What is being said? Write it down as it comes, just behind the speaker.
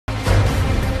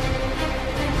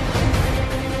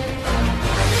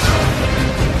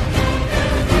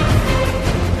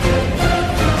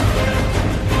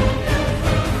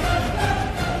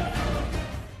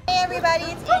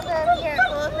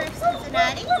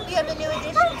the new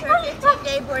addition to our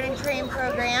 15-day board and train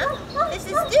program. This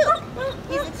is Duke.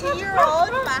 He's a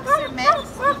 2-year-old boxer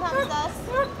mix. He comes to us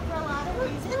for a lot of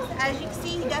reasons. As you can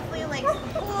see, he definitely likes the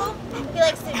pool. He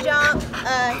likes to jump.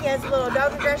 He has little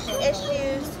dog aggression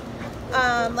issues.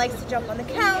 Likes to jump on the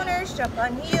counters, jump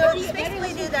on heels. Just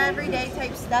basically do the everyday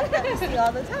type stuff that we see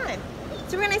all the time.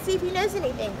 So we're going to see if he knows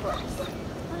anything for us.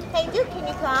 Hey Duke, can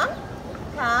you come?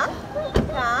 Come,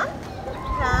 come,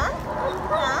 come,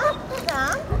 come,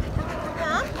 come,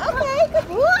 come. Okay, good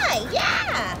boy.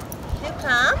 Yeah. Duke,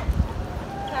 come,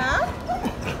 come,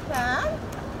 come.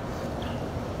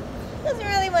 Doesn't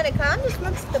really want to come. Just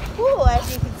wants the pool,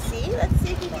 as you can see. Let's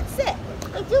see if he can sit.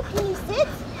 Hey Duke, can you sit?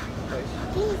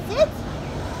 Can you sit?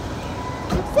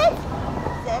 Duke, sit.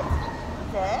 Sit.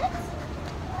 Sit.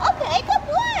 Okay, good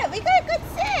boy. We got a good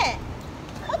sit.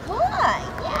 Good boy.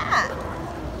 Yeah.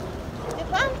 Duke,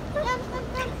 come. Come, come,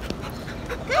 come.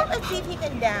 Good. Let's see if he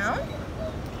can down.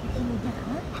 Can you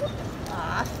down?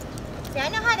 Off. See, I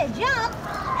know how to jump.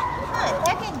 Huh,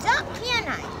 that can jump, can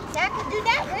I? That can do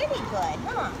that really good,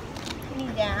 huh? Can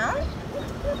you down?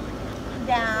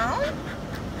 Down.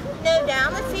 No,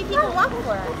 down. Let's see if he can walk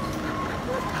for us.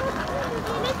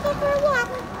 Okay, let's go for a walk.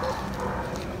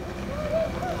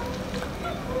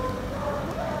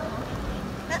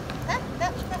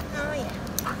 Oh, yeah.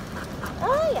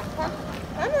 Oh, yeah.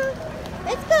 Come on.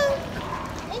 Let's go.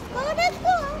 Let's go. Let's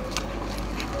go.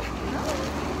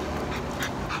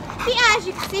 See, as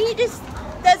you can see, he just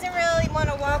doesn't really want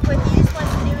to walk with you. He just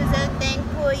wants to do his own thing,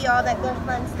 pull you, all that good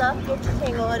fun stuff, get you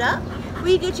tangled up.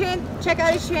 We get check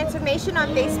out his transformation on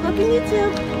Facebook and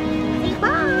YouTube. Say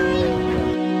bye.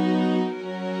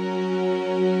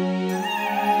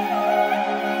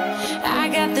 I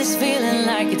got this feeling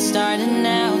like it's starting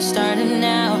now, starting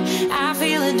now. I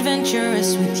feel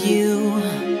adventurous with you.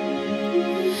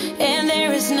 And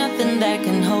there is nothing that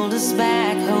can hold us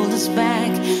back, hold us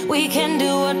back. We can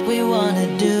do what we want to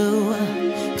do.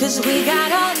 'Cause we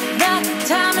got all the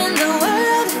time in the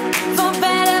world. For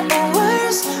better or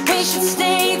worse, we should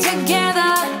stay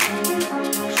together.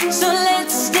 So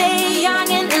let's stay young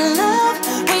and in love.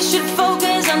 We should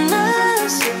focus on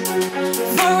us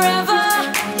forever.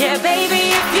 Yeah,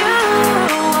 baby, if you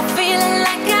are feeling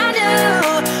like I do,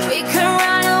 we could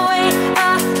run away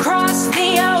across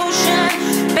the ocean.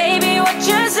 Baby, what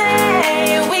you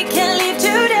say? We can leave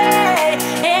today.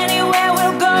 Anywhere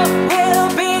we'll go, we'll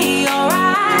be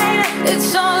alright.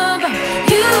 It's all about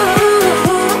you.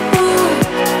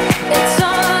 It's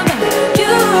all about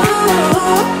you.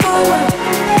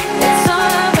 It's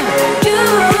all about you.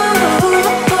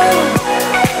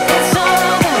 It's all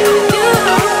about you.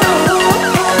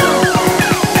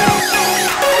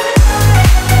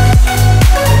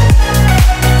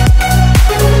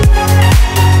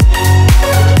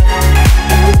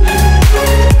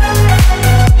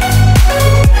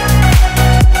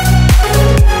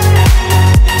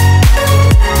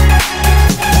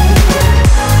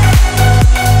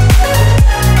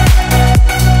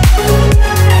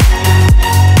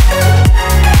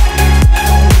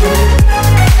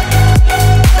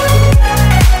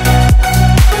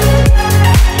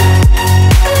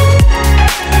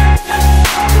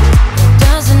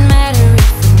 Doesn't matter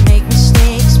if we make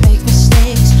mistakes,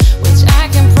 which I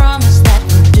can promise that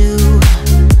we'll do.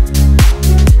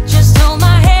 Just hold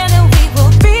my hand and we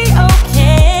will be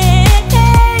okay.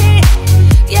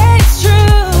 Yeah, it's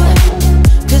true.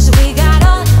 'Cause we got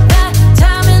all the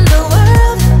time in the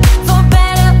world. For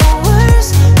better or worse,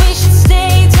 we should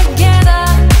stay together.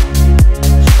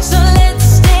 So let's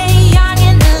stay young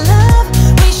and in love.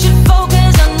 We should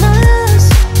focus on us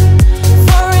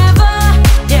forever.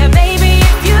 Yeah, baby,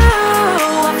 if you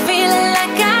are feeling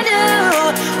like I do,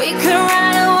 we could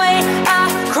run away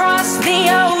across the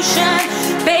ocean.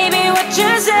 Baby, what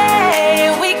you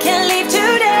say? We can leave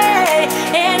today.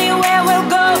 Anywhere we'll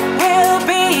go, we'll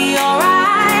be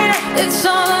alright. It's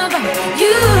all about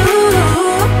you.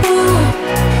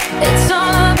 It's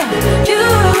all about you.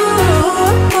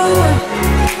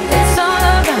 It's all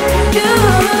about you.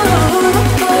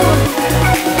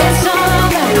 It's all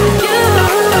about you.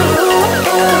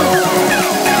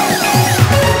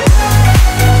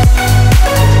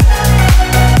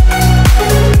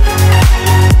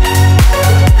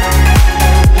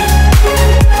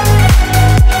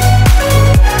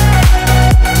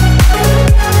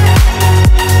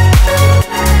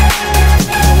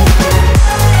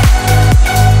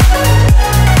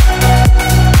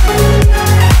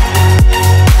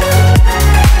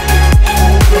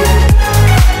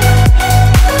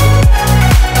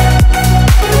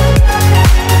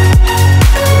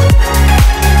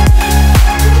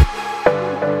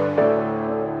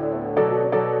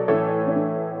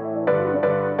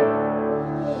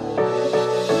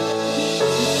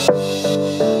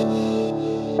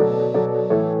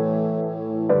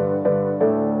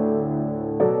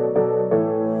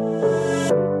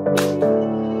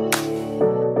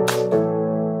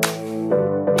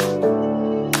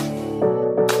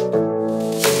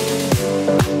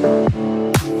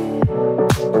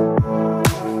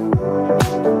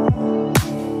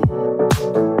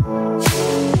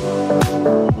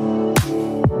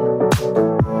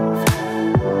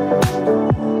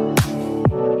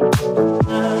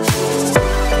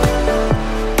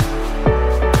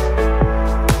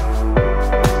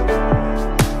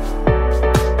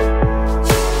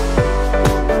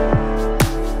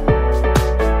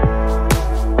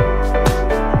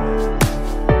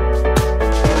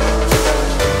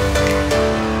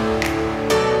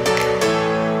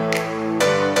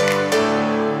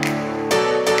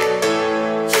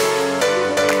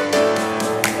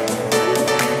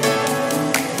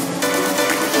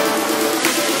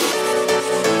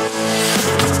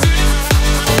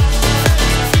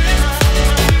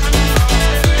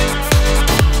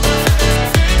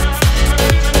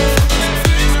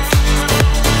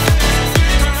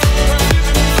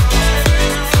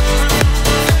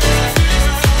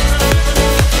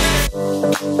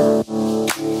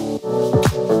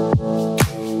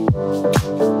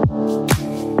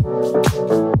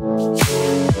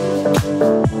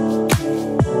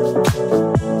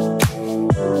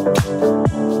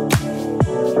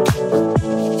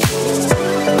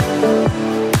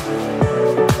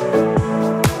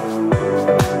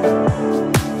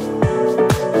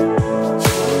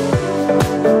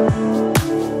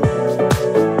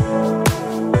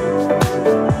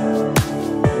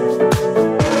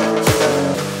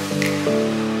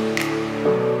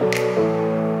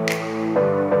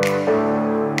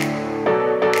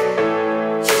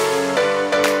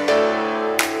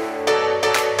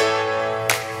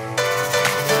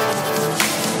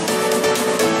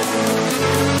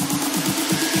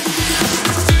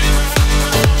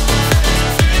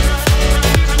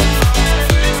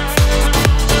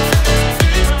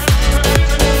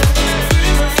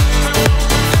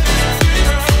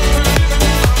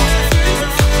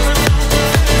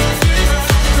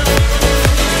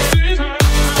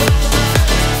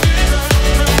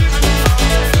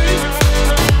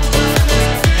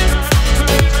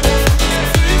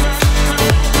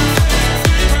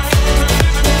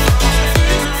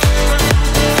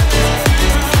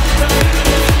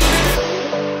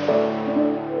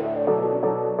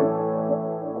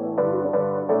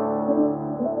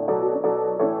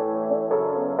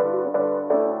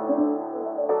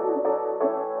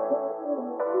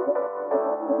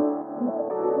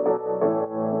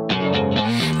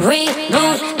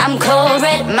 Reboot, I'm cold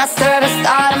red, my service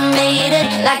automated,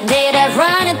 like data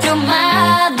running through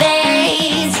my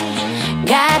veins.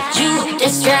 Got you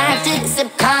distracted,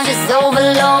 subconscious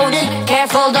overloaded.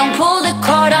 Careful, don't pull the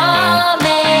cord on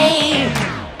me.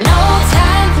 No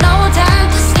time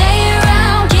to stay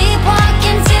around. Keep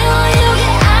walking till you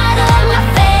get out of my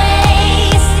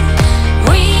face.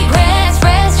 Regrets,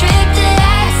 restricted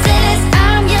access.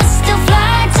 I'm just too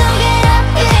fly to get up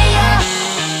here.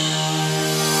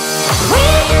 We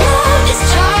love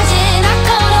discharging. I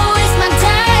can't waste my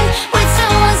time with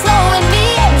someone slowing me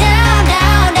down,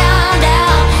 down, down,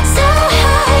 down. So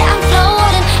high, I'm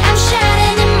floating, I'm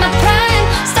shining in my prime.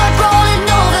 Start rolling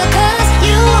over 'cause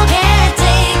you can't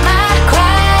take my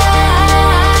crown.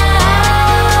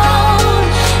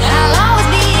 I'll always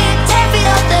be 10 feet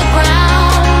off the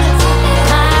ground.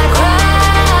 My crown.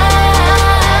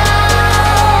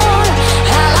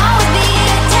 I'll always be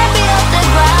 10 feet off the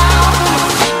ground.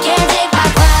 Can't take my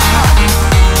crown.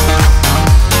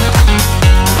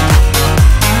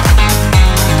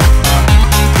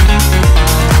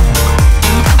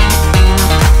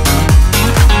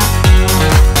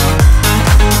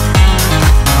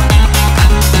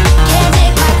 Can't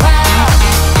take my crown.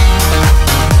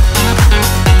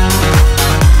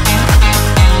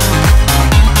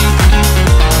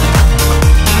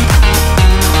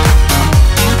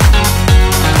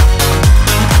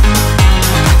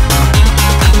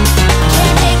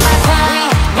 Can't take my crown.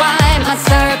 Rewind my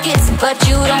circuits, but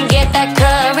you don't get that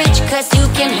courage, 'cause you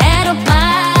can handle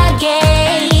my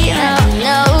game.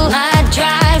 No, my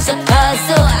drive's a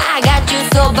puzzle. I got you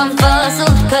so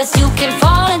bumfuzzled, 'cause you can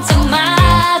fall into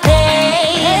my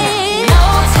pain. No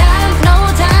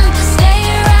time to stay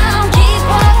around. Keep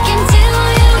walking till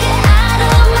you get out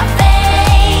of my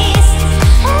face.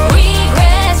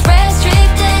 Regrets,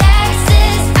 restricted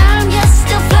access. I'm just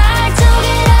too fly to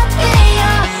get up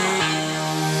here.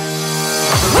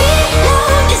 We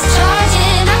love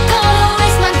discharging. I can't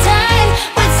waste my time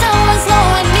with someone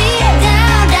slowing me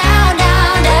down, down,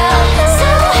 down, down. So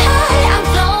high, I'm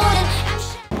floating.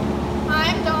 Hi,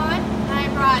 I'm Dawn. I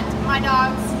brought my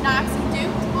dogs Knox and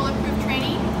Duke to Bulletproof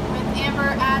Training with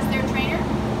Amber as their trainer.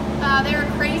 They were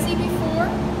crazy before,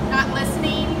 not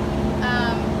listening,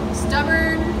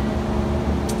 stubborn,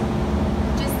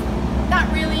 just not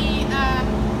really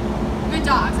good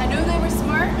dogs. I knew they were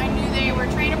smart, I knew they were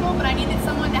trainable, but I needed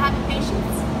someone to have the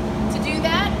patience to do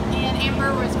that, and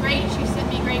Amber was great. She sent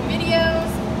me great videos.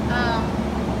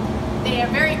 They are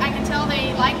I can tell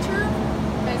they liked her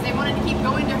because they wanted to keep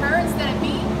going to her instead of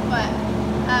me, but